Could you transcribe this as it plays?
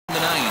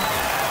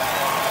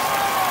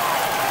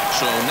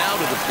So now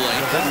to the plate,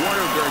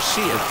 Eduardo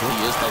Garcia.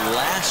 He is the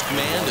last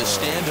man to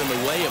stand in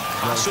the way of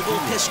possible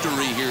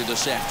history here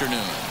this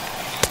afternoon.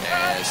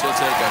 As he'll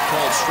take a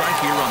called strike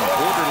here on a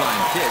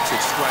borderline pitch.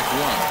 It's strike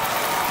one.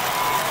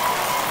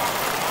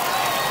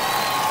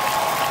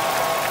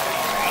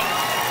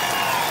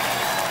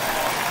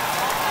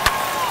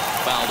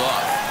 Fouled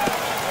off.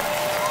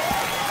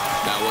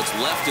 Now what's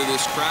left of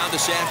this crowd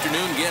this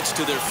afternoon gets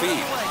to their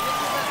feet.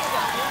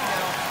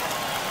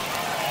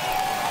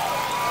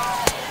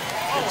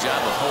 Good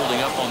job of holding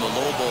up on the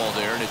low ball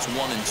there, and it's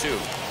 1-2.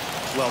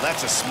 Well,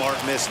 that's a smart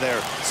miss there.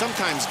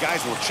 Sometimes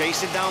guys will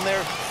chase it down there,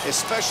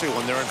 especially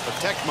when they're in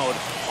protect mode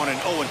on an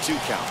 0-2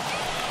 count.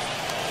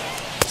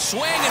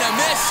 Swing and a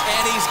miss,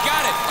 and he's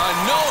got it. A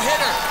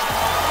no-hitter.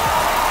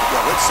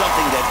 Well, it's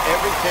something that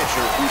every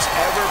pitcher who's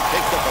ever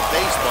picked up a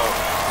baseball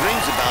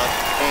dreams about,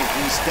 and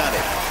he's done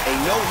it. A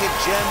no-hit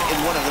gem in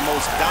one of the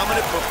most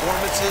dominant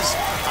performances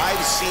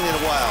I've seen in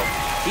a while.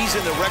 He's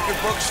in the record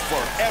books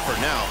forever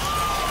now.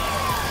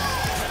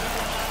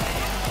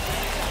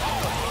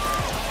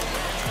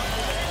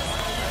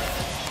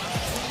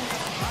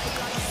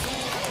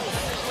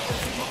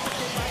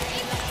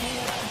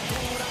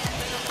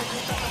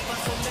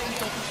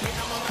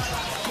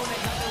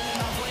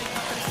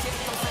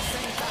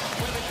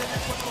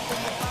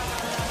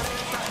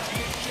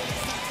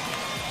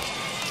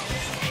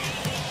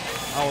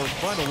 Our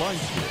final line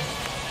score.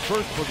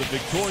 First for the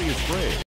victorious Braves.